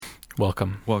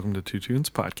Welcome. Welcome to Two Tunes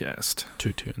Podcast.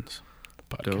 Two Tunes.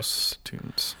 Podcast. Dos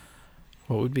Tunes.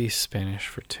 What would be Spanish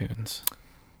for tunes?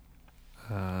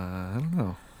 I don't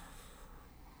know.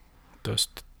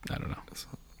 I don't know.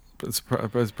 But it's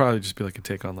probably just be like a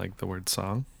take on like the word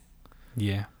song.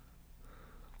 Yeah.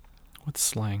 What's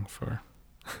slang for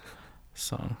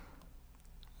song?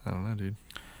 I don't know, dude.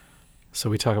 So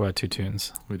we talk about Two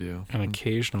Tunes, We do. and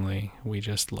occasionally we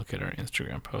just look at our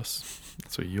Instagram posts.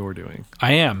 That's what you're doing.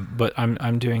 I am, but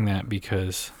I'm doing that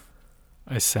because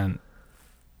I sent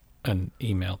an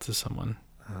email to someone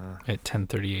at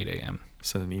 10:38 a.m.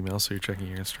 Send an email so you're checking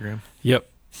your Instagram. Yep.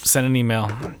 Sent an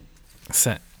email.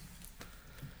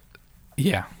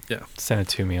 Yeah. Sent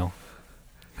a 2-meal.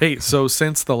 Hey, so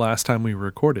since the last time we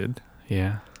recorded,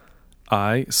 Yeah.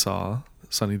 I saw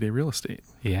Sunny Day Real Estate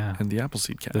Yeah. and the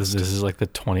Appleseed Cast. This is like the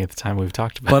 20th time we've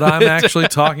talked about But it. I'm actually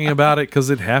talking about it because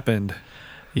it happened,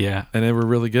 Yeah. and they were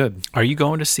really good. Are you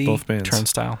going to see Both bands.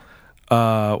 Turnstile?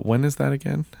 When is that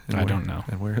again? And I where- don't know.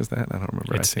 And where is that? I don't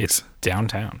remember. It's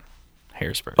downtown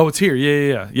Harrisburg. Oh, it's here.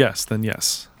 Yeah. Yes, then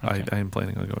yes. Okay. I am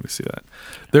planning on going to see that.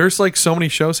 There's like so many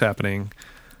shows happening.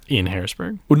 In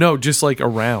Harrisburg? Well, no, just like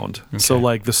around. So Okay.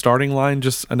 like the Starting Line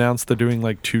just announced they're doing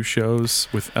like 2 shows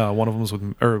with one of them's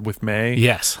with May.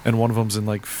 Yes. And one of them's in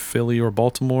like Philly or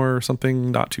Baltimore or something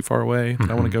not too far away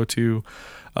that I want to go to.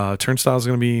 Turnstile's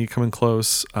going to be coming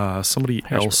close. Somebody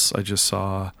else I just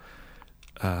saw.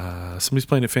 Somebody's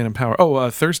playing at Phantom Power. Oh,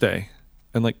 Thursday.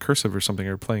 And like Cursive or something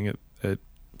are playing at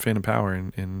Phantom Power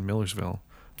in Millersville,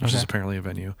 which is Okay. apparently a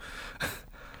venue.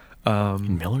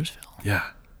 In Millersville? Yeah.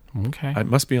 Okay. It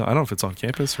must be. I don't know if it's on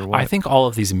campus or what. I think all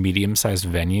of these medium-sized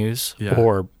venues Yeah.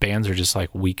 or bands are just like,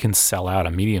 we can sell out a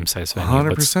medium-sized venue.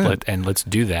 100%. Let's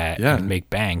do that Yeah. and make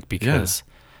bank because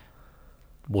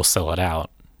we'll sell it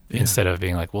out Yeah. instead of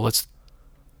being like, well, let's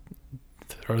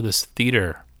throw this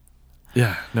theater.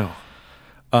 Yeah, no.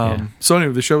 Yeah. So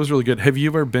anyway, the show was really good. Have you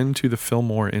ever been to the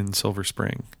Fillmore in Silver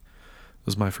Spring? It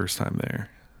was my first time there.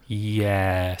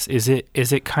 Yes. Is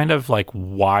it kind of like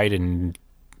wide and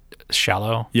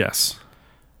shallow? Yes.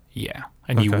 Yeah.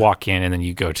 And you Okay. walk in and then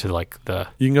you go to like the...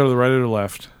 You can go to the right or the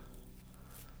left.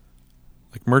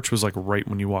 Like merch was like right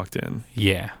when you walked in.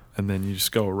 Yeah. And then you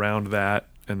just go around that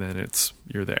and then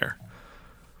you're there.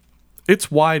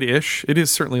 It's wide-ish. It is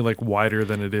certainly like wider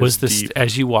than it is Was this, deep.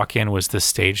 as you walk in, was the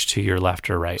stage to your left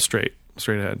or right? Straight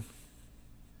ahead.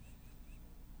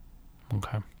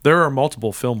 Okay. There are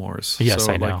multiple Fillmores. Yes,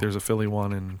 so I know. like there's a Philly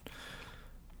one and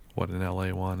an LA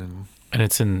one and And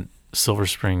it's in Silver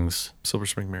Springs, Silver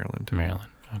Spring, Maryland. Maryland.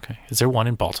 Okay. Is there one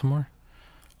in Baltimore?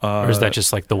 Or is that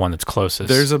just like the one that's closest?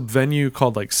 There's a venue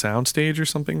called like Soundstage or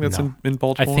something that's No. in I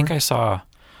Baltimore. think I saw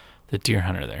the Deer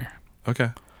Hunter there. Okay.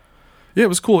 Yeah, it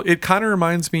was cool. It kind of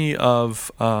reminds me of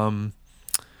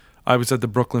I was at the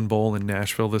Brooklyn Bowl in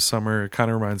Nashville this summer. It kind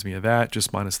of reminds me of that,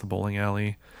 just minus the bowling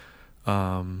alley.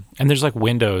 And there's like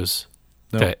windows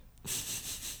No. that...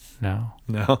 No?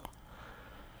 No.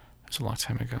 It was a long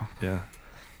time ago. Yeah.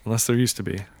 Unless there used to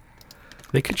be.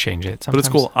 They could change it. But it's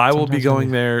cool. I will be sometimes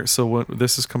going there. So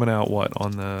this is coming out,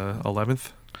 on the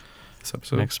 11th? This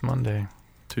episode? next Monday,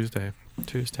 Tuesday.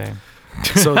 Tuesday.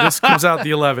 So this comes out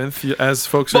the 11th. As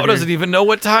folks are Bo doesn't even know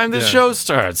what time this Yeah. show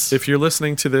starts. If you're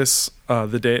listening to this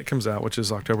the day it comes out, which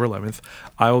is October 11th,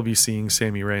 I will be seeing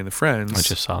Sammy Ray and the Friends I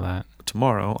just saw that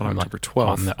tomorrow on October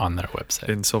 12th on their website.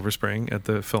 in Silver Spring at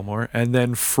the Fillmore. And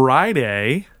then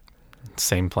Friday,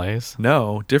 Same place.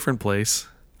 no, different place,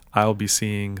 I'll be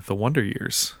seeing the Wonder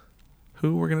Years,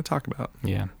 who we're going to talk about.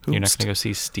 Yeah. You're not Oops. going to go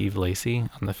see Steve Lacy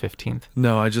on the 15th?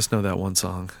 No, I just know that one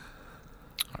song.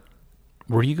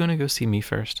 Were you going to go see me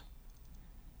first?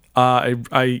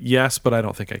 Yes, but I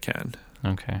don't think I can.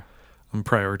 Okay. I'm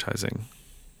prioritizing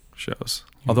shows.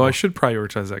 Although I should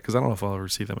prioritize that because I don't know if I'll ever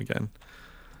see them again.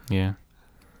 Yeah.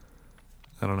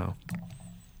 I don't know.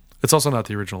 It's also not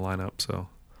the original lineup, so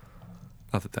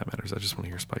not that matters. I just want to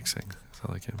hear Spike sing. 'Cause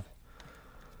I like him.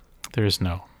 There is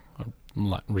no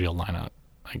real lineup,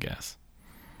 I guess.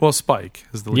 Well, Spike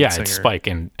is the lead Yeah, singer. it's Spike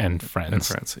and Friends. And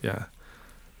Friends, yeah.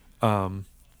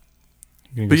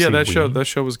 You're gonna But go yeah, see that Ween?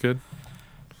 show was good.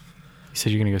 You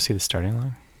said you're going to go see the Starting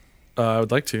Line? I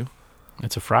would like to.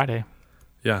 It's a Friday.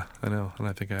 Yeah, I know, and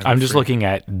I think I'm just looking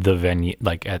at the venue,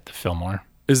 like at the Fillmore.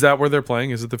 Is that where they're playing?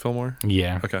 Is it the Fillmore?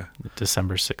 Yeah. Okay,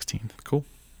 December 16th. cool.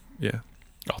 Yeah.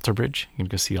 Alter Bridge? You going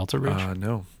to go see Alter Bridge? No, I'm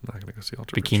not gonna go see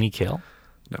Ultra Bridge. Bikini Kill?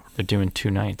 No. They're doing 2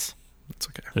 nights. It's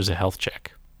okay. There's a health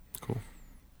check. Cool.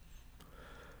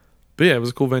 But yeah, it was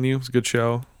a cool venue. It was a good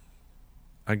show.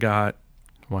 I got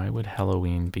Why would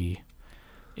Halloween be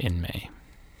in May?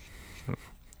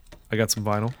 some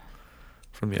vinyl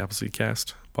from the Appleseed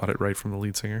Cast. Bought it right from the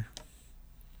lead singer.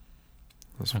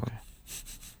 That's fun.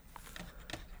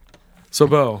 So,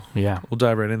 Bo, Yeah. we'll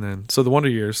dive right in then. So, the Wonder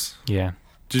Years. Yeah.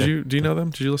 Do you know them?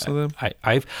 Did you listen to them?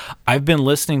 I've been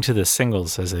listening to the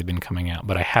singles as they've been coming out,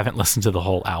 but I haven't listened to the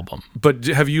whole album. But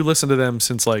have you listened to them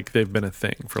since like they've been a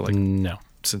thing for like No.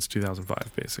 since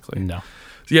 2005, basically? No.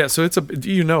 Yeah. So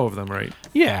you know of them, right?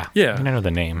 Yeah. Yeah. I know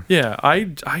the name. Yeah.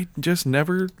 I just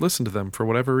never listened to them for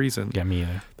whatever reason. Yeah, me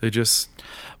either. They just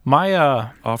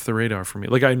My off the radar for me.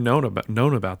 Like I known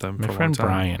about them my for a long friend time.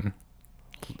 Brian,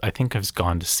 I think I've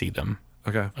gone to see them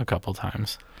Okay. a couple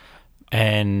times.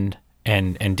 And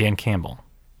Dan Campbell.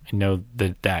 I know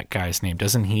that guy's name.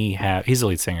 Doesn't he have? He's the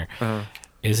lead singer. Uh-huh.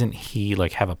 Isn't he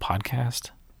like have a podcast?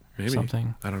 Maybe.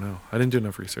 Something. I don't know. I didn't do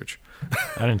enough research.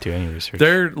 I didn't do any research.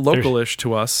 They're localish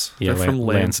to us. Yeah, They're from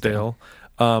Lansdale.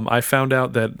 I found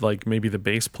out that like maybe the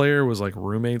bass player was like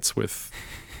roommates with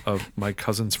my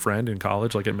cousin's friend in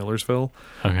college, like at Millersville.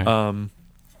 Okay.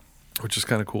 Which is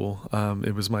kind of cool.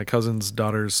 It was my cousin's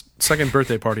daughter's second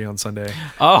birthday party on Sunday.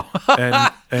 Oh.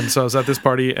 and so I was at this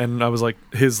party, and I was like,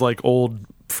 his like old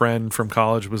friend from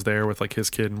college was there with like his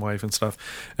kid and wife and stuff,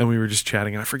 and we were just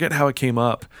chatting, and I forget how it came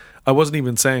up. I wasn't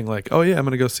even saying like, oh yeah, I'm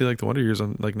gonna go see like the Wonder Years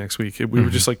on like next week. We were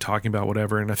just like talking about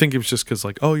whatever, and I think it was just because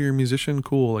like, oh, you're a musician,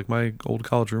 cool. Like my old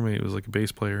college roommate was like a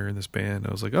bass player in this band.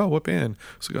 I was like, oh, what band?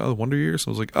 I was like, oh, the Wonder Years.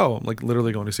 I was like, oh, I'm like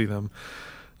literally going to see them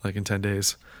like in 10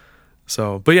 days.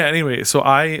 So, but yeah, anyway, so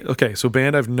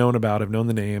band I've known about, I've known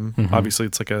the name. Mm-hmm. Obviously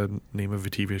it's like a name of a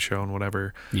TV show and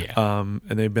whatever. Yeah.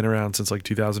 And they've been around since like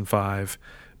 2005,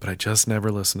 but I just never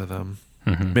listened to them.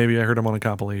 Mm-hmm. Maybe I heard them on a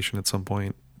compilation at some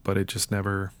point, but it just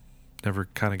never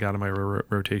kind of got in my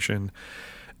rotation.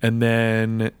 And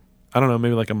then I don't know,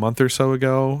 maybe like a month or so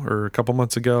ago or a couple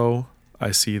months ago,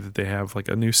 I see that they have like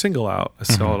a new single out. I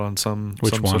saw it on some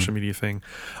social media thing.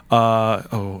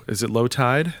 Is it Low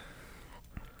Tide?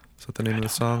 Is that the name of the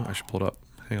song? I should pull it up.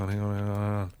 Hang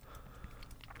on.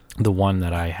 The one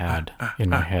that I had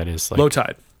in my head is like Low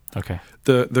Tide. Okay.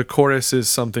 The chorus is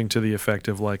something to the effect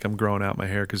of like, I'm growing out my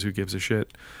hair because who gives a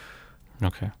shit.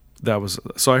 Okay.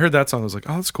 So I heard that song. I was like,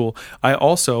 oh, that's cool. I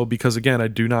also, because again,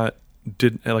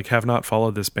 have not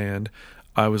followed this band.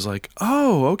 I was like,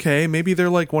 oh, okay, maybe they're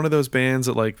like one of those bands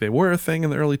that like they were a thing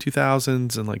in the early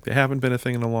 2000s and like they haven't been a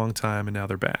thing in a long time and now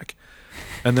they're back.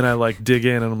 And then I like dig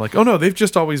in and I'm like, oh no, they've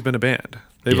just always been a band.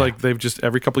 They've just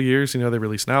every couple of years, they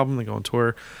release an album, they go on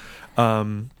tour.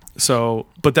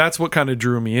 But that's what kind of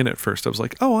drew me in at first. I was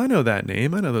like, oh, I know that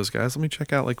name. I know those guys. Let me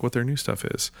check out like what their new stuff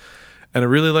is. And I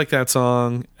really like that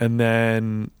song. And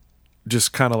then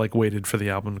just kind of like waited for the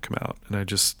album to come out. And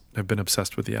I've been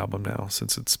obsessed with the album now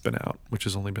since it's been out, which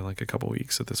has only been like a couple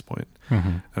weeks at this point. Mm-hmm.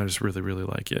 And I just really, really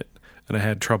like it. And I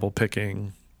had trouble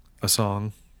picking a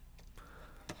song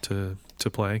to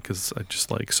play because I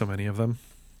just like so many of them.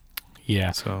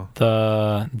 Yeah. So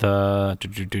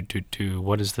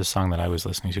what is the song that I was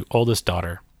listening to? Oldest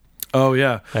Daughter. Oh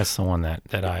yeah, that's the one that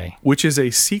I. Which is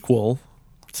a sequel.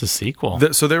 It's a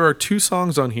sequel. So there are 2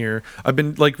 songs on here. I've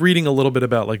been like reading a little bit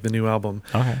about like the new album.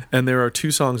 Okay. And there are 2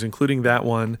 songs, including that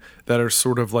one, that are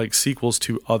sort of like sequels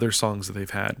to other songs that they've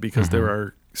had because there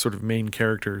are sort of main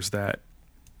characters that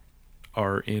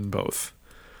are in both.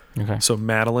 Okay. So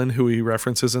Madeline, who he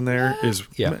references in there,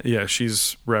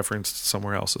 she's referenced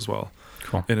somewhere else as well.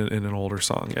 Cool. In an older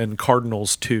song. And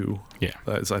Cardinals 2. Yeah.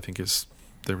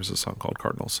 There was a song called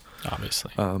Cardinals.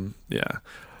 Obviously. Yeah.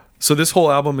 So this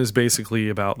whole album is basically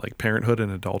about like parenthood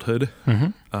and adulthood.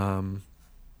 Mm-hmm.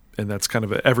 And that's kind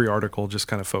of every article just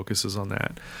kind of focuses on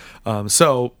that.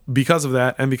 So because of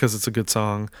that, and because it's a good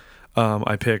song,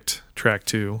 I picked track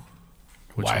 2.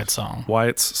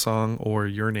 Wyatt's song, or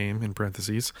Your Name in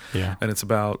parentheses. Yeah. And it's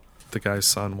about the guy's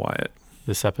son, Wyatt.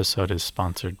 This episode is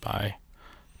sponsored by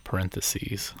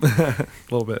parentheses. A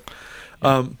little bit.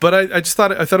 But I just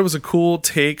thought it was a cool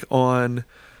take on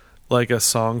like a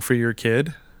song for your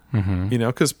kid. Mm-hmm.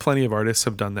 Because plenty of artists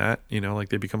have done that, like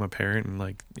they become a parent and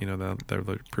like, their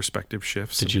perspective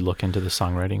shifts. Did you look into the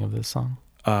songwriting of this song?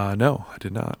 No, I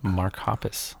did not. Mark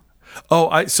Hoppus. Oh,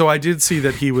 I did see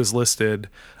that he was listed.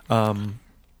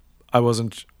 I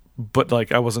wasn't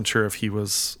sure if he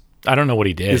was. I don't know what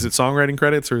he did. Is it songwriting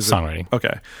credits or is songwriting? It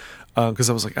okay? Because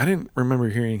I was like, I didn't remember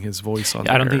hearing his voice on.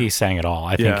 I don't think he sang at all.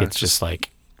 I think it's just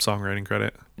like songwriting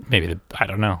credit. Maybe I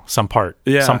don't know, some part.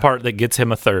 Yeah, some part that gets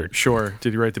him a third. Sure.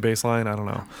 Did he write the bass line? I don't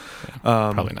know.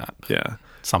 Yeah, probably not. Yeah,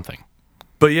 something.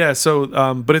 But yeah, so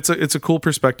but it's a cool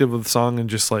perspective of the song, and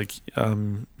just like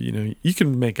you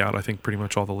can make out, I think, pretty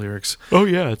much all the lyrics. Oh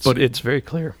yeah, it's very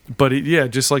clear. But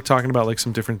just like talking about like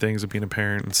some different things of being a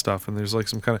parent and stuff. And there's like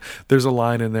there's a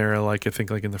line in there, like I think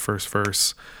like in the first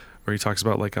verse where he talks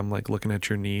about like, I'm like looking at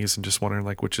your knees and just wondering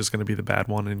like which is going to be the bad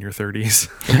one in your 30s.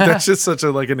 That's just such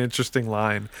a like an interesting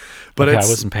line. But I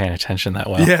wasn't paying attention that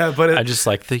well. Yeah, but I just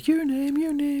like the your name,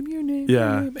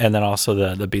 yeah, and then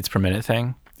also the beats per minute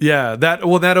thing. Yeah, that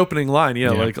opening line,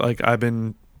 yeah. like I've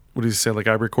been, what does he say? Like,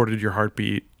 I recorded your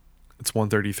heartbeat. It's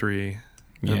 133,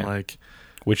 and like,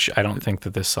 which I don't think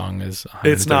that this song is.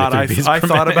 It's not. I thought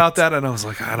minute. about that, and I was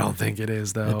like, I don't think it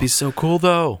is though. It'd be so cool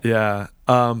though. Yeah.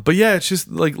 But yeah, it's just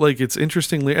like it's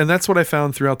interesting, and that's what I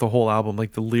found throughout the whole album.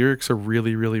 Like the lyrics are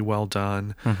really, really well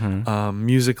done. Mm-hmm.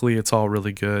 Musically, it's all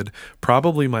really good.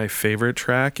 Probably my favorite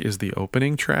track is the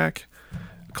opening track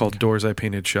called "Doors I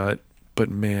Painted Shut." But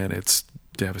man, it's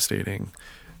devastating.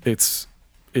 It's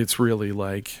really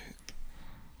like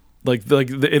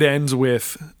it ends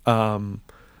with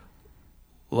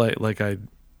like I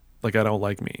don't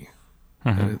like me.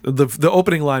 Mm-hmm. The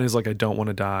opening line is like, I don't want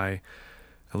to die,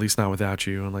 at least not without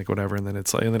you, and like whatever. And then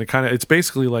it's like, and then it's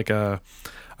basically like to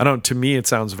me it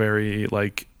sounds very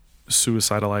like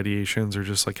suicidal ideations, or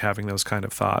just like having those kind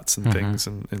of thoughts and things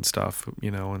and stuff,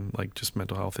 and like just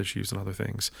mental health issues and other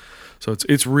things. So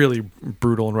it's really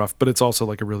brutal and rough, but it's also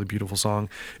like a really beautiful song.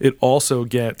 It also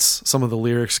gets, some of the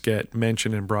lyrics get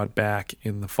mentioned and brought back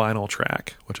in the final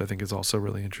track, which I think is also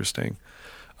really interesting.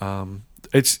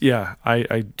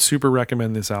 I super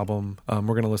recommend this album. We're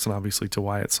going to listen obviously to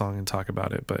Wyatt's song and talk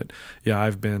about it, but yeah,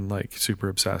 I've been like super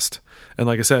obsessed. And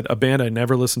like I said, a band I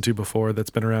never listened to before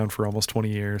that's been around for almost 20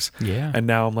 years. Yeah. And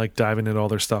now I'm like diving into all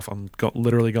their stuff. I'm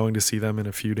literally going to see them in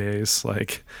a few days.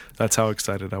 Like, that's how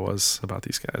excited I was about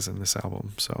these guys and this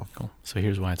album. So cool. So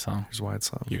here's Wyatt's song. Here's Wyatt's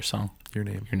song. Your song. Your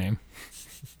name. Your name.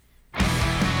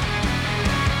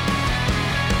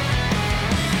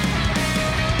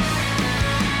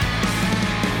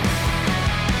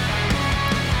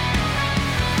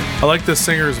 I like the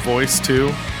singer's voice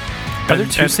too. Are there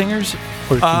two singers?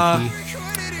 Or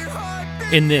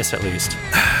in this, at least.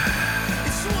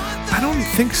 I don't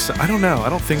think so. I don't know. I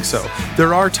don't think so.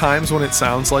 There are times when it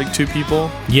sounds like two people.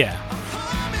 Yeah.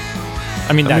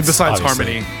 I mean, besides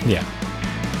obviously, harmony. Yeah.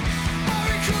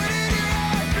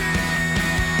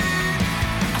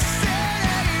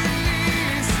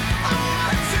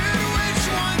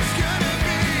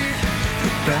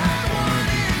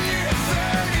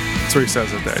 That's where he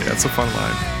says it there. That's a fun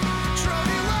line.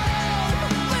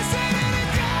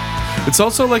 It's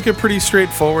also like a pretty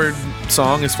straightforward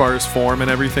song as far as form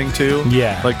and everything too.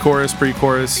 Yeah. Like chorus,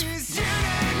 pre-chorus,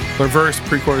 or verse,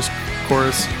 pre-chorus,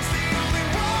 chorus.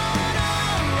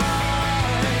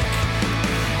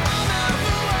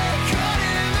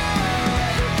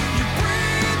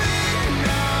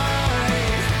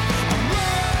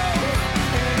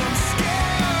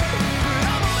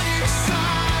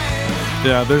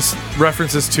 Yeah, there's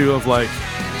references too of like,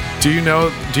 do you know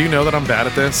that I'm bad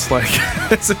at this? Like,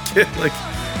 as a kid, like.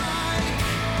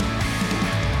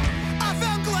 I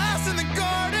found glass in the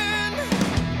garden.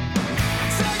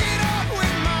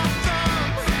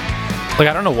 Like,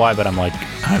 I don't know why, but I'm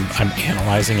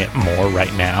analyzing it more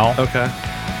right now. Okay.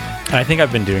 And I think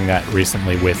I've been doing that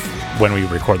recently with when we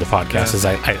record the podcast. Is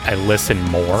I listen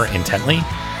more intently.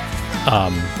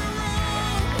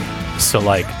 So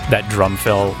like that drum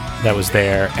fill that was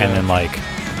there, and then like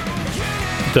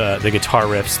the guitar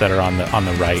riffs that are on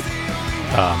the right,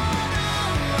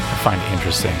 I find it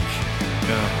interesting.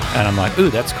 Yeah. And I'm like, ooh,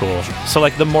 that's cool. So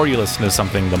like the more you listen to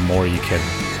something, the more you can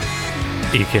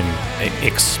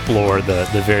explore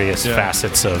the various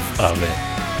facets of it.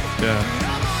 Yeah.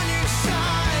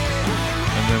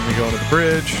 And then we go into the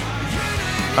bridge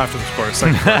after the chorus.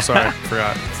 Second chorus, sorry,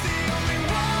 forgot.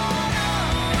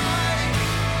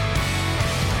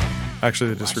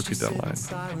 Actually, they just repeat that line.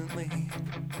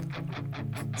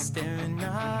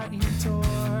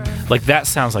 Like that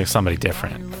sounds like somebody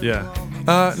different. Yeah.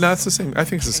 No, it's the same. I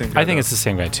think it's the same guy. I think it's the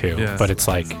same guy too, Yeah. but it's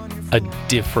like a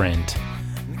different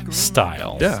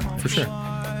style. Yeah, for sure.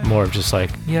 More of just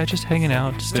like, just hanging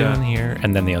out, just doing here.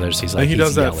 And then the others, he's like, And he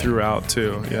does that yelling. throughout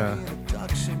too. Yeah.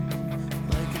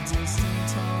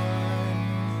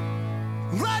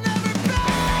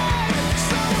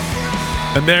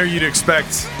 And there you'd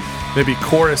expect maybe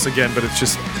chorus again, but it's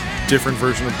just different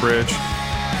version of bridge.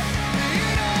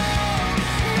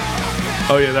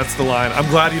 Oh yeah, that's the line. I'm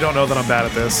glad you don't know that I'm bad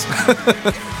at this.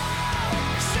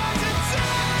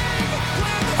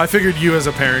 I figured you as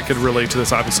a parent could relate to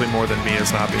this obviously more than me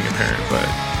as not being a parent, but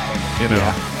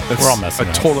we're all messing I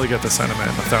up. totally get the sentiment,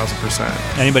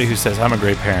 1,000%. Anybody who says I'm a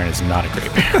great parent is not a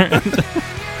great parent.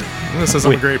 This is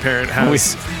I'm a great parent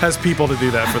has people to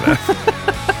do that for them.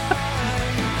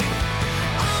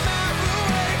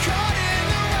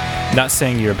 Not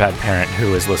saying you're a bad parent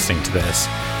who is listening to this.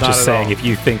 Not Just at saying all. if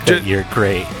you think that you're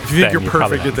great, If you think you're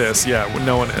probably perfect at not. this, yeah, well,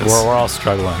 no one is. We're all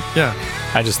struggling. Yeah.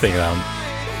 I just think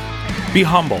be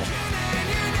humble.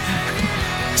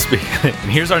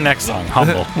 And here's our next song,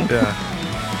 Humble. Yeah.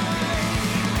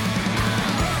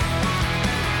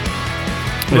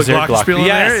 Is there Glockenspiel in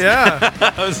Yes. there?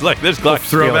 Yeah. I was like, there's Glockenspiel.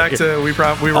 Throwback here. to we were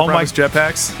Oh my- promised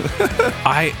jetpacks.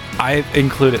 I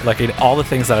included like in all the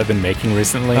things that I've been making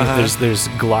recently. Uh-huh. There's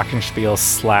Glockenspiel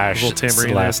slash Little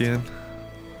tambourine at the end.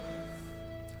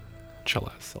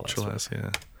 Celeste. Yeah.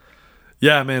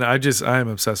 Yeah, man, I am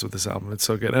obsessed with this album. It's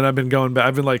so good. And I've been going back.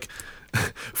 I've been like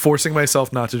forcing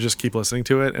myself not to just keep listening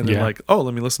to it and then Yeah. like, oh,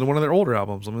 let me listen to one of their older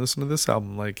albums. Let me listen to this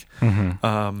album. Like,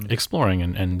 Exploring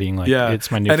and being like, yeah, it's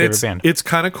my new favorite band. It's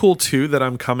kind of cool too that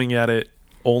I'm coming at it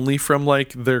only from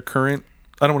like their current,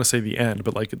 I don't want to say the end,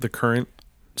 but like the current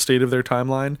state of their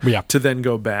timeline, Yeah. to then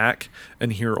go back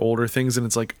and hear older things, and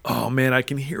it's like, oh man, I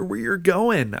can hear where you're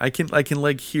going. I can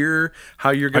like hear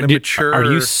how you're going to mature. Are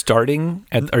you starting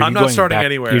at? Are I'm you not going starting back?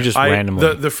 anywhere. You're just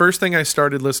randomly. The first thing I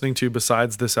started listening to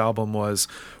besides this album was,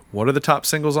 what are the top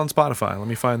singles on Spotify? Let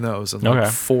me find those. And like Okay.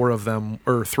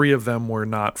 3 of them were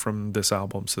not from this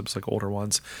album, so it was like older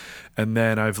ones. And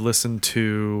then I've listened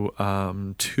to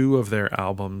 2 of their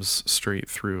albums straight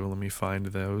through. Let me find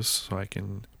those so I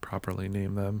can properly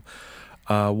name them.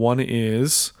 One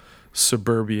is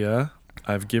Suburbia,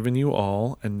 I've Given You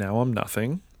All, and Now I'm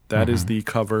Nothing. That is the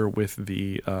cover with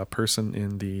the person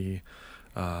in the,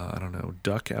 I don't know,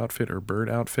 duck outfit or bird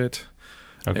outfit.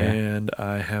 Okay. And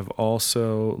I have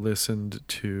also listened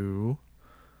to,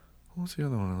 what was the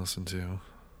other one I listened to?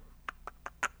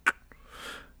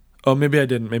 Oh, maybe I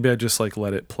didn't. Maybe I just like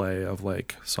let it play of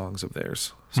like songs of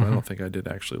theirs. So I don't think I did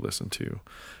actually listen to.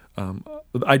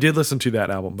 I did listen to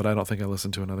that album, but I don't think I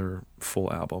listened to another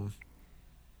full album.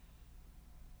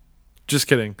 Just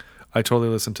kidding. I totally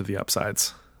listened to The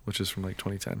Upsides, which is from like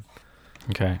 2010.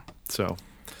 Okay. So,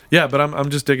 yeah, but I'm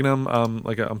just digging them.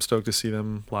 I'm stoked to see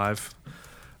them live.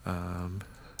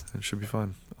 It should be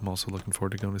fun. I'm also looking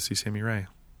forward to going to see Sammy Ray.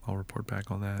 I'll report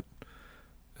back on that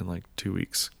in like 2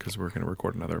 weeks because we're going to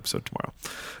record another episode tomorrow.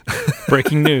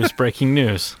 Breaking news. Breaking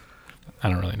news. I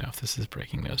don't really know if this is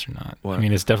breaking news or not. What? I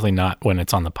mean, it's definitely not when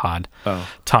it's on the pod. Oh,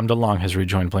 Tom DeLonge has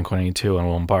rejoined Blink-182 and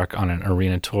will embark on an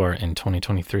arena tour in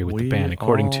 2023 with the band,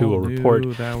 according to a report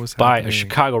by a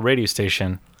Chicago radio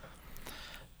station.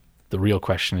 The real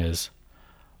question is,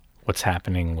 what's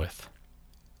happening with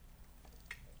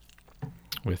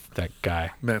that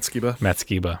guy, Matt Skiba. Matt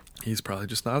Skiba? He's probably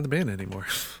just not in the band anymore.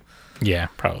 Yeah,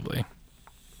 probably.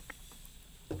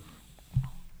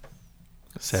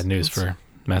 Sad news for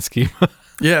Matt Skiba.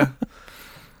 Yeah.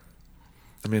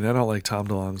 I mean, I don't like Tom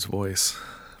DeLonge's voice,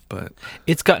 but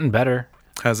It's gotten better.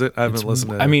 has it? I haven't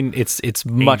listened to it. I mean, it's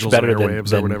much Angels better on than,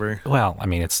 Airwaves or whatever. Well, I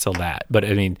mean, it's still that, but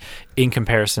I mean, in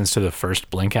comparisons to the first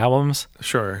Blink albums,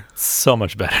 Sure. so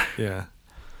much better. Yeah.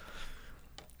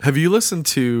 Have you listened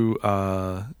to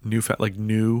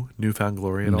Newfound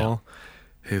Glory at No. all?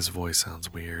 His voice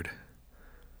sounds weird.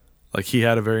 Like he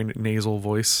had a very nasal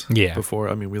voice Yeah. before.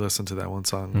 I mean, we listened to that one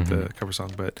song, the cover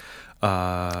song, but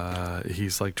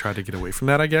he's like tried to get away from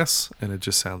that, I guess, and it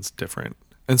just sounds different.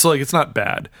 And so like it's not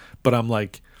bad, but I'm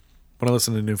like when I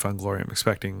listen to Newfound Glory, I'm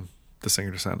expecting the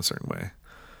singer to sound a certain way.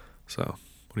 So,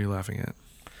 what are you laughing at?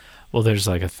 Well, there's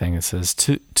like a thing that says,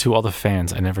 to all the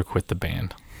fans, I never quit the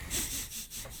band,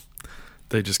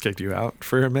 They just kicked you out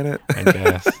for a minute. I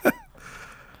guess.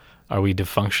 Are we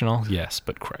dysfunctional? Yes,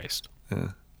 but Christ. Yeah.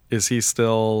 Is he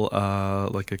still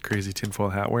like a crazy tinfoil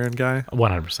hat wearing guy?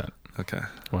 100%. Okay,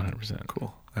 100%.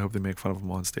 cool. I hope they make fun of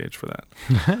him on stage for that.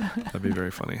 That'd be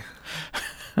very funny.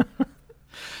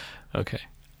 Okay.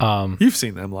 You've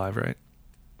seen them live, right?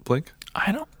 Blink?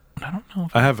 I don't know.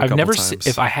 I have a I've couple never times.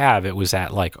 if I have, it was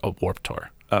at like a Warped Tour,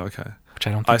 Oh, okay. which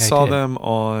I don't think I saw did. them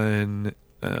on,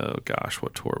 oh gosh,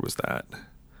 what tour was that?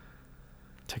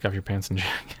 Take off your pants and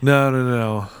jacket.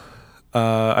 No.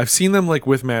 I've seen them like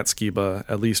with Matt Skiba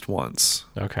at least once,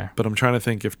 Okay. but I'm trying to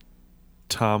think if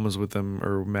Tom was with them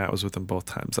or Matt was with them both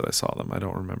times that I saw them. I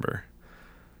don't remember.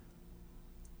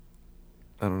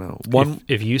 I don't know. One,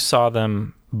 If you saw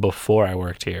them before I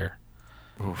worked here,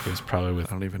 it was probably with,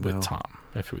 I don't even with know. Tom.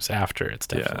 If it was after, it's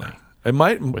definitely. It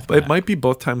might with it Matt. might be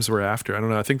both times were after. I don't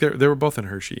know. I think they were both in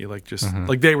Hershey, like just Mm-hmm.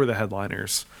 like they were the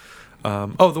headliners.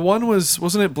 The one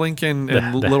wasn't it Blink and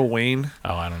Lil Wayne?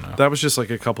 Oh, I don't know. That was just like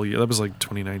a couple years. That was like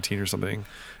 2019 or something.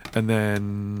 And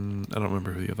then I don't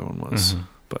remember who the other one was. Mm-hmm.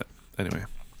 But anyway,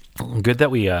 Good that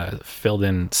we filled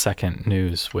in second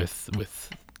news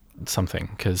with something,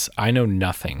 because I know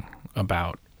nothing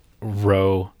about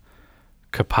Ro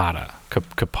Capara.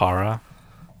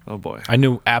 Oh boy. I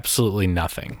knew absolutely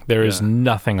nothing. There is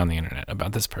nothing on the internet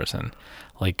about this person.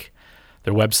 Like,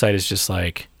 their website is just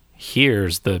like,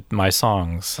 here's my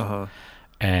songs.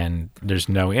 And there's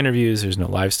no interviews, there's no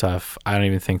live stuff. I don't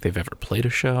even think they've ever played a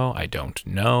show. I don't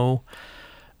know.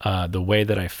 The way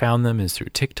that I found them is through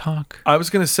TikTok. I was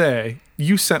going to say,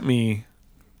 you sent me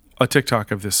a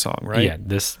TikTok of this song, right? Yeah,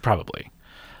 this probably.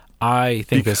 I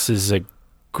think this is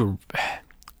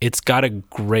it's got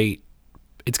great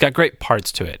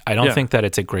parts to it. I don't think that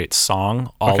it's a great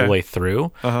song all the way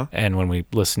through. And when we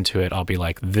listen to it, I'll be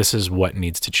like, this is what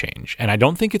needs to change. And I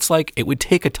don't think it's like, it would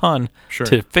take a ton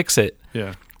to fix it.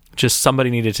 Yeah. Just somebody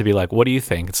needed to be like, what do you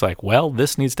think? It's like, well,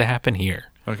 this needs to happen here.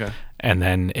 Okay. And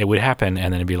then it would happen,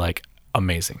 and then it'd be like,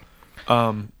 amazing.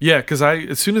 Yeah, because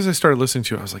as soon as I started listening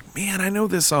to it, I was like, man, I know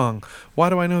this song. Why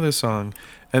do I know this song?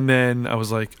 And then I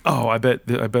was like, oh, I bet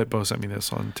Bo sent me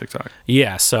this on TikTok.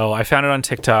 Yeah, so I found it on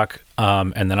TikTok,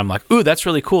 and then I'm like, ooh, that's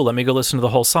really cool. Let me go listen to the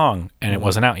whole song. And it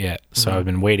wasn't out yet, so I've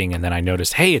been waiting, and then I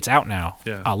noticed, hey, it's out now.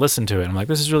 Yeah. I'll listen to it. I'm like,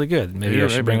 this is really good. Maybe I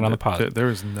should bring it on the pod. There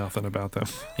is nothing about them.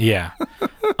 Yeah.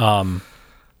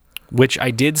 Which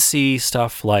I did see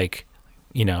stuff like,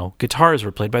 guitars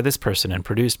were played by this person and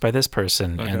produced by this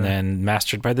person and then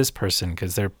mastered by this person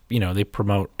because they're, they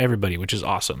promote everybody, which is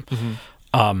awesome.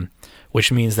 Which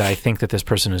means that I think that this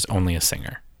person is only a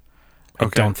singer. I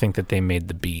don't think that they made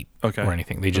the beat or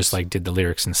anything. They just did the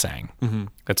lyrics and sang.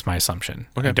 That's my assumption.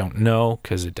 I don't know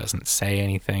because it doesn't say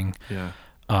anything. Yeah.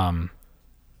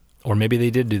 Or maybe they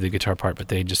did do the guitar part, but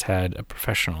they just had a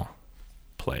professional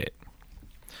play it.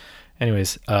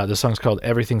 Anyways, the song's called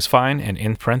Everything's Fine, and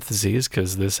in parentheses,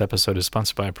 because this episode is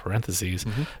sponsored by parentheses,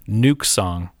 Nuke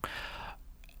Song.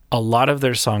 A lot of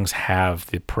their songs have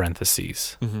the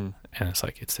parentheses, and it's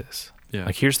like, it's this. Yeah.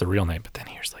 Like, here's the real name, but then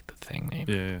here's the thing name.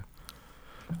 Yeah.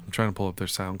 I'm trying to pull up their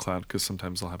SoundCloud because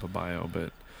sometimes they'll have a bio,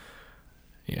 but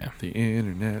yeah, the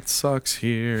internet sucks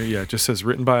here. Yeah, it just says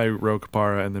written by Ro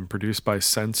Capara and then produced by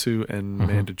Sensu and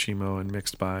Mandachimo and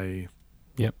mixed by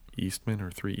Eastman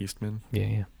or 3 Eastman.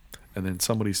 Yeah. And then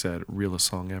somebody said, realest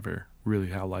song ever, really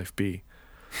how life be.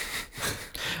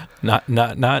 Not and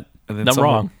then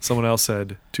wrong. Someone else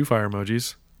said, 2 fire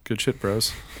emojis, good shit,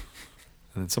 bros.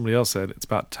 And then somebody else said, it's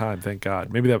about time, thank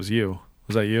God. Maybe that was you.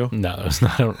 Was that you? No, it was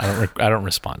not. I don't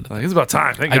respond to that. It's about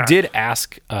time, thank God. I did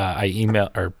ask, I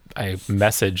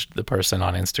messaged the person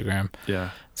on Instagram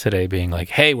today being like,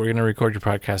 hey, we're going to record your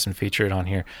podcast and feature it on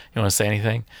here. You want to say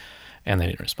anything? And they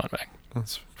didn't respond back.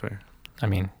 That's fair. I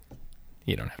mean,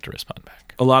 you don't have to respond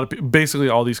back. A lot of people, basically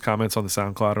all these comments on the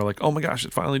SoundCloud are like, oh my gosh,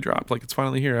 it finally dropped. Like, it's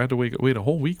finally here. I had to wait a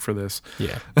whole week for this.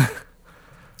 Yeah.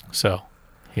 So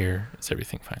here is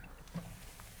Everything Fine.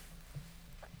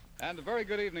 And a very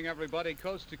good evening, everybody,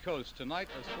 coast to coast. Tonight,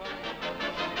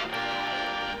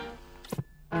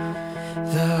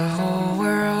 The whole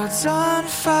world's on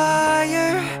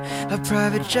fire. A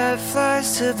private jet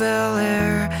flies to Bel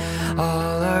Air.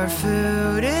 All our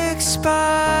food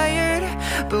expired,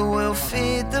 but we'll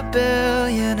feed the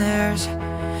billionaires.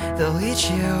 They'll eat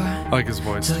you. I like his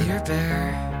voice till too. you're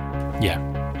bare. Yeah.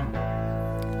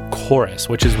 Chorus,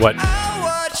 which is what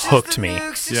hooked me.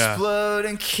 Yeah.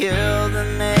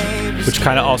 Which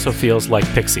kind of also feels like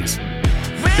Pixies.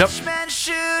 Yep.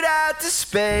 Shoot out to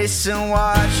space and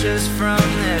watch us from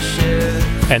their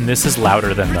ship. And this is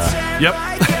louder than the... Yep.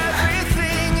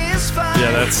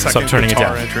 Yeah, that second turning it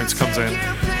guitar down. entrance comes in.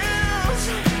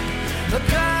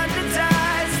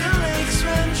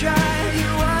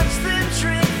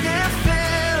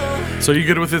 So you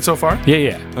good with it so far?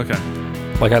 Yeah. Okay.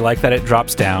 Like, I like that it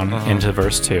drops down into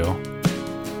verse 2.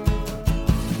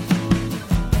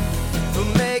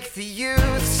 We'll make the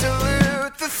youth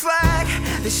salute the flag.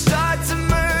 They start to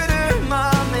murder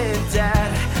mom and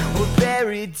dad. We're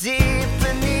buried deep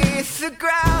beneath the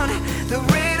ground. The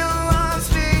rain alarms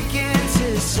begin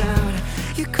to sound.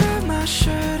 You grab my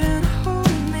shirt and hold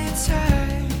me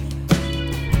tight.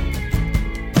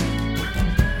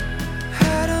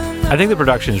 I think the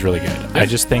production is really good. I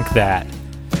just think that...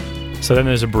 So then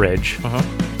there's a bridge.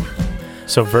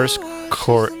 So verse,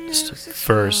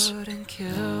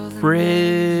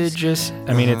 bridge is...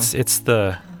 I mean, it's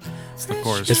the... It's the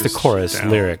chorus. It's the chorus down.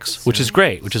 lyrics, which is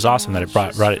great, which is awesome that it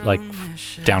brought it like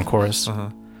down chorus.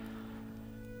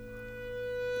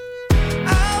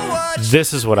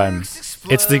 This is what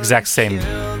it's the exact same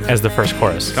as the first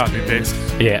chorus. Copy paste.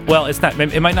 Yeah. Well, it's not.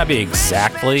 It might not be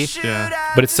exactly.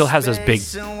 Yeah. But it still has those big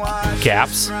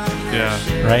gaps.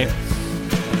 Yeah. Right.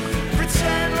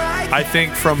 I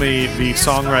think from the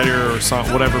songwriter or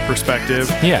whatever perspective,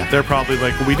 they're probably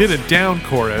like, well, we did a down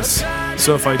chorus,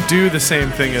 so if I do the same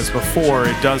thing as before,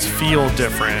 it does feel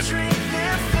different.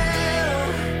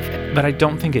 But I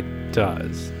don't think it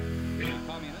does. The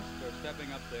communists are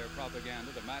stepping up their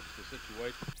propaganda to match the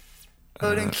situation.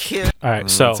 All right,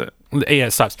 so that's yeah,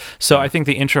 it stops. So I think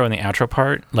the intro and the outro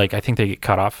part, like I think they get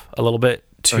cut off a little bit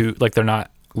too. Like they're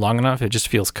not long enough. It just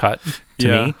feels cut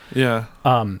to me. Yeah.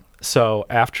 So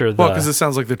after the Well, because it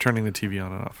sounds like they're turning the TV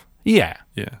on and off. yeah,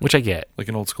 Yeah. which I get. Like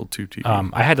an old school tube TV.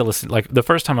 I had to listen. Like the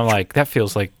first time, I'm like, that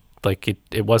feels like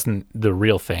it wasn't the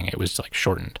real thing. It was like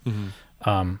shortened.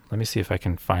 Mm-hmm. Let me see if I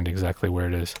can find exactly where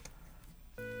it is.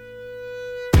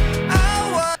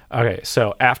 Okay,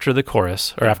 so after the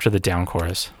chorus or after the down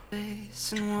chorus, and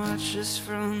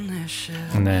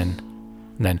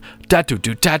then da do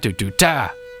do da do do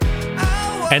da,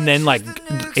 and then like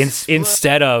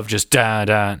instead of just da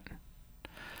da,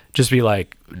 just be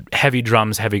like heavy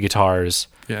drums, heavy guitars.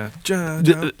 Yeah.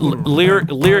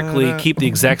 Lyrically, keep the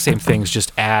exact same things.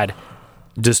 Just add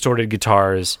distorted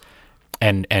guitars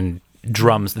and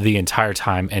drums the entire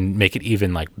time, and make it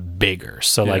even like bigger.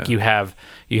 So like you have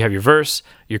your verse,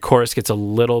 your chorus gets a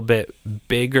little bit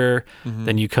bigger,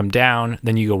 then you come down,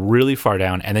 then you go really far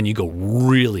down, and then you go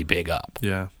really big up.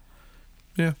 Yeah.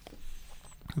 Yeah.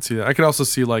 I can see that. I could also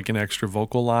see like an extra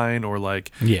vocal line, or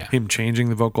like him changing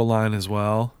the vocal line as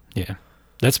well. Yeah.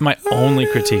 That's my only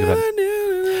critique of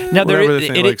it. Now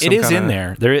it is in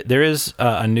there. There is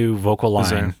a new vocal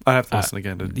line. I have to listen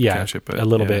again to catch it, but a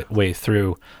little bit way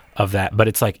through of that, but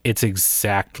it's like it's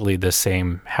exactly the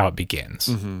same how it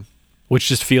begins, which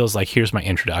just feels like here's my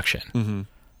introduction,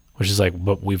 which is like,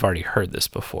 but we've already heard this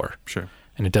before, sure,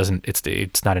 and it doesn't.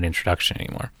 It's not an introduction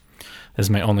anymore. This is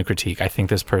my only critique. I think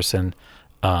this person,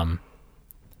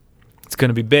 it's going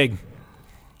to be big.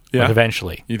 Yeah, like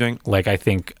eventually. You think? Like I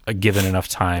think given enough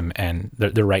time, and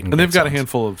they're writing. And they've got songs. a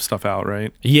handful of stuff out,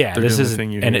 right? Yeah, they're this is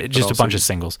just a bunch also of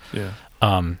singles. Yeah,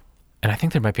 and I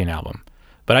think there might be an album,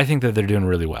 but I think that they're doing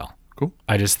really well. Cool.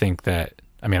 I just think that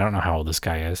I don't know how old this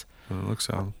guy is. Looks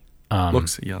young.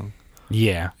 Looks young.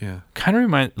 Yeah. Yeah. Kind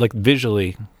of like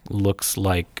visually looks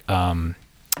like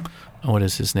what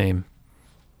is his name?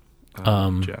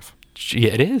 Jeff.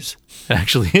 Yeah, it is. It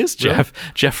actually is Jeff.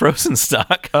 Really? Jeff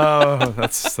Rosenstock. Oh,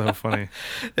 that's so funny.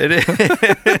 It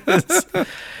is.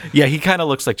 Yeah, he kind of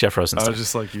looks like Jeff Rosenstock. I was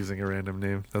just like using a random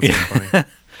name. That's so funny.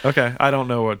 Okay, I don't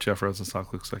know what Jeff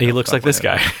Rosenstock looks like. He looks like this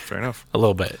guy. Fair enough. A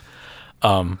little bit.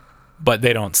 But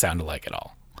they don't sound alike at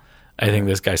all. I think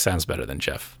this guy sounds better than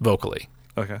Jeff vocally.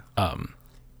 Okay.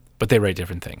 But they write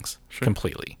different things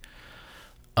completely.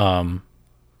 But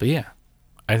yeah,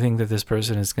 I think that this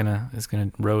person is gonna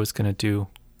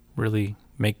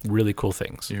make really cool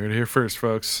things. You heard it here first,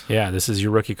 folks. Yeah, this is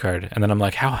your rookie card. And then I'm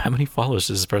like, how many followers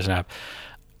does this person have?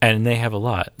 And they have a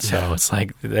lot. So it's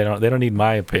like they don't need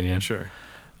my opinion. Sure.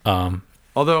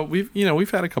 Although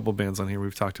we've had a couple bands on here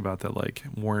we've talked about that like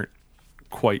weren't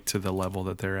quite to the level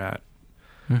that they're at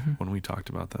when we talked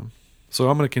about them. So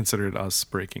I'm going to consider it us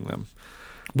breaking them.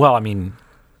 Well,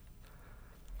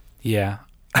 yeah.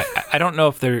 I don't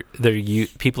know if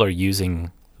people are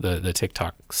using the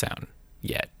TikTok sound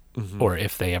yet, or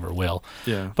if they ever will.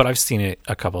 Yeah. But I've seen it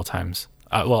a couple of times.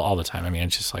 All the time. It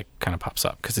just like kind of pops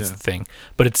up because it's the thing.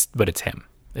 But it's him.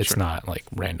 It's not like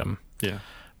random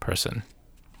person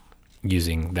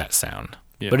using that sound.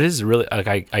 Yeah. But it is really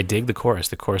like I dig the chorus.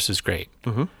 The chorus is great.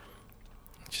 I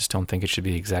just don't think it should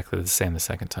be exactly the same the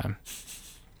second time.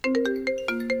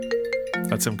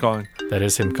 That's him calling. That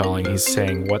is him calling. He's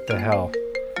saying, "What the hell?"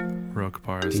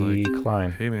 Rokapar is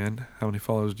Decline. Like, "Hey man, how many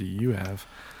followers do you have?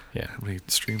 Yeah, how many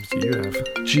streams do you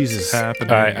have?" Jesus.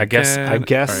 Happening. All right, I guess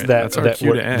right, that's our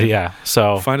cue to end. Yeah.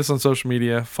 So find us on social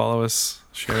media, follow us,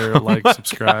 share, like,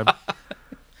 subscribe,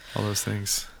 all those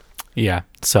things. Yeah.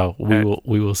 So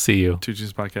we will see you. Two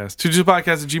Juice Podcast.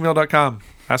 TwoJuicePodcast@gmail.com.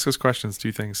 Ask us questions.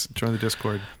 Do things. Join the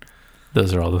Discord.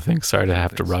 Those are all the things. Sorry to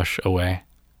have to rush away.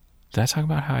 Did I talk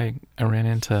about how I ran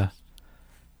into,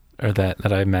 or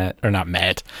that I met, or not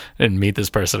met? I didn't meet this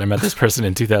person. I met this person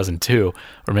in 2002,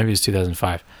 or maybe it was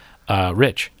 2005.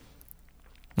 Rich.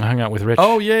 I hung out with Rich.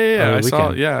 Oh yeah. I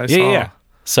saw. Yeah.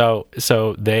 So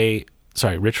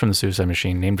Rich from the Suicide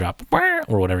Machine, name drop,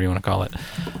 or whatever you want to call it.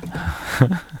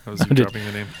 That was you dropping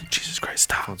the name. Jesus Christ,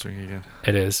 stop. Phone's ringing again.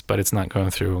 It is, but it's not going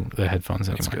through the headphones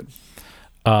anymore. That's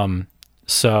good.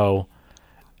 So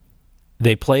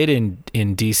they played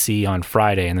in D.C. on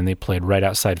Friday, and then they played right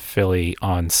outside Philly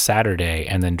on Saturday,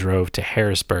 and then drove to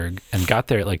Harrisburg and got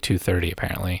there at like 2:30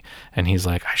 apparently. And he's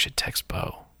like, "I should text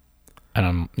Bo." And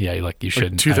I'm you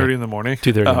should. 2:30 in the morning.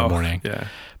 2:30 in the morning. Yeah.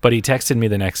 But he texted me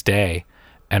the next day,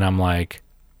 and I'm like,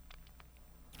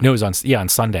 no, it was on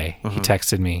Sunday. He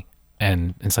texted me,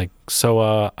 and it's like,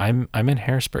 so I'm in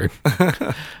Harrisburg.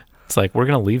 It's like, we're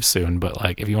gonna leave soon, but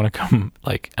like if you want to come,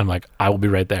 like, I'm like, I will be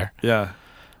right there. Yeah.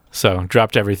 So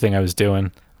dropped everything I was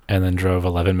doing and then drove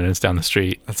 11 minutes down the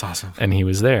street. That's awesome. And he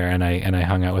was there, and I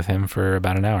hung out with him for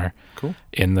about an hour. Cool.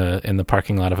 In the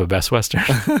parking lot of a Best Western.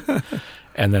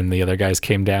 And then the other guys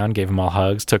came down, gave them all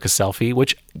hugs, took a selfie,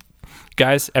 which,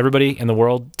 guys, everybody in the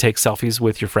world, take selfies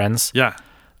with your friends. Yeah.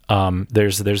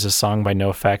 There's a song by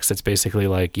NoFX that's basically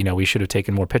like, we should have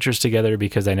taken more pictures together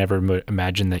because I never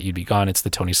imagined that you'd be gone. It's the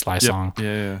Tony Sly song.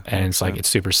 Yeah. And it's like, it's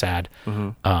super sad.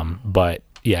 Mm-hmm. But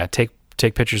yeah, take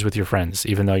pictures with your friends,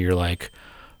 even though you're like,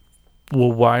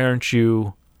 well, why aren't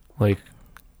you like,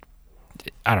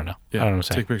 I don't know. Yeah. I don't know what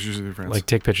I'm saying. Take pictures with your friends. Like,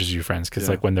 take pictures of your friends, because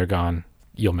like when they're gone,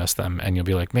 you'll miss them, and you'll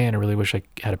be like, man, I really wish I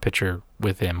had a picture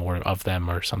with him or of them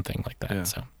or something like that. Yeah.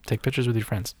 So take pictures with your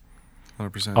friends.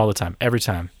 100%. All the time, every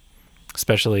time,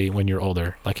 especially when you're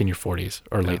older, like in your 40s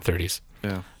or late 30s.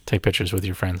 Yeah. Take pictures with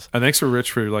your friends. And thanks for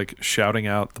Rich for like shouting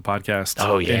out the podcast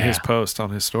in his post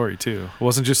on his story too. It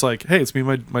wasn't just like, hey, it's me,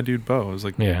 my dude Bo. It was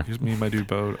like, here's me and my dude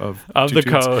Bo of the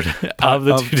code of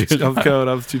the code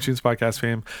of the Two Tunes podcast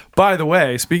fame. By the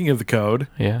way, speaking of the code,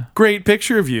 great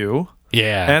picture of you.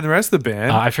 Yeah. And the rest of the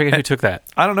band. I forget who took that.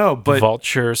 I don't know, but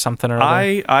Vulture something or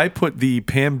other. I put the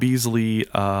Pam Beasley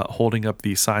holding up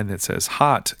the sign that says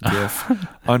hot gif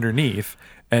underneath.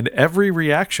 And every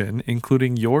reaction,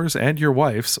 including yours and your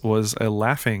wife's, was a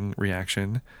laughing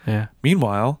reaction. Yeah.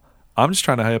 Meanwhile, I'm just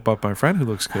trying to hype up my friend who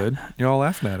looks good. You're all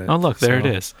laughing at it. Oh, look, there it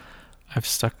is. I've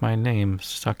stuck my name.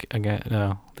 Stuck again.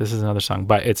 No, this is another song,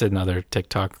 but it's another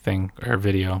TikTok thing or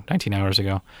video 19 hours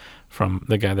ago from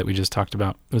the guy that we just talked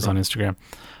about. It was on Instagram.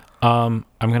 I'm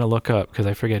going to look up because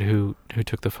I forget who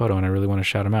took the photo, and I really want to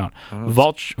shout him out.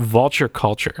 Vulture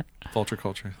Culture. Vulture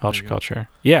Culture. Vulture Culture.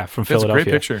 Yeah, from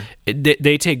Philadelphia. That's a great picture.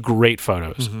 They take great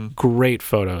photos. Mm-hmm. Great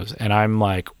photos. And I'm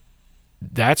like,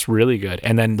 that's really good.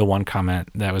 And then the one comment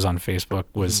that was on Facebook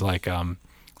was like,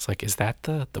 it's like, is that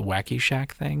the Wacky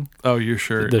Shack thing? Oh, your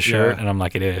shirt. The shirt. And I'm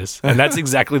like, it is. And that's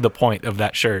exactly the point of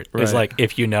that shirt. Right. Is like,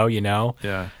 if you know, you know.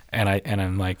 Yeah. And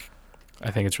I'm like,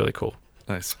 I think it's really cool.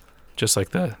 Nice. Just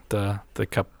like the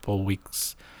couple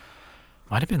weeks,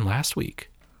 might have been last week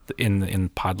in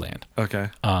Podland. Okay.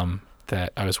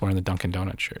 That I was wearing the Dunkin'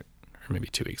 Donuts shirt, or maybe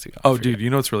 2 weeks ago. Oh, dude, you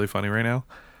know what's really funny right now?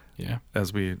 Yeah.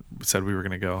 As we said we were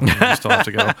going to go, we still have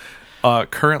to go.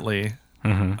 Currently,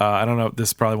 I don't know,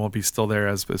 this probably won't be still there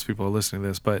as people are listening to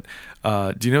this, but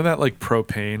do you know that like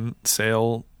propane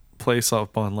sale place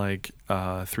up on like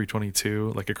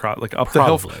 322, like across, like up the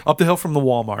hill from the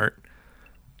Walmart?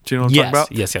 Do you know what I'm talking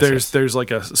about? Yes. There's like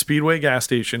a Speedway gas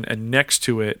station, and next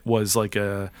to it was like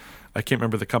I can't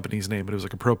remember the company's name, but it was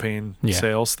like a propane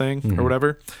sales thing or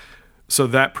whatever. So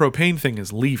that propane thing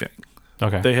is leaving.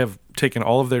 Okay. They have taken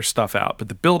all of their stuff out, but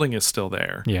the building is still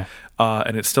there. Yeah.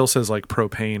 And it still says like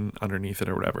propane underneath it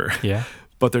or whatever. Yeah.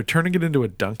 But they're turning it into a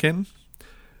Dunkin'.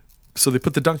 So they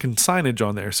put the Dunkin' signage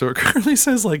on there. So it currently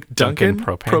says like Dunkin'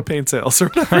 propane sales or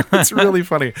whatever. It's really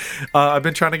funny. I've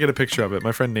been trying to get a picture of it.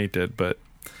 My friend Nate did, but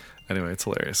anyway, it's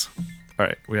hilarious. All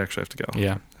right. We actually have to go.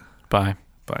 Yeah. Bye.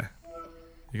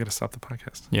 You got to stop the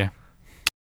podcast. Yeah.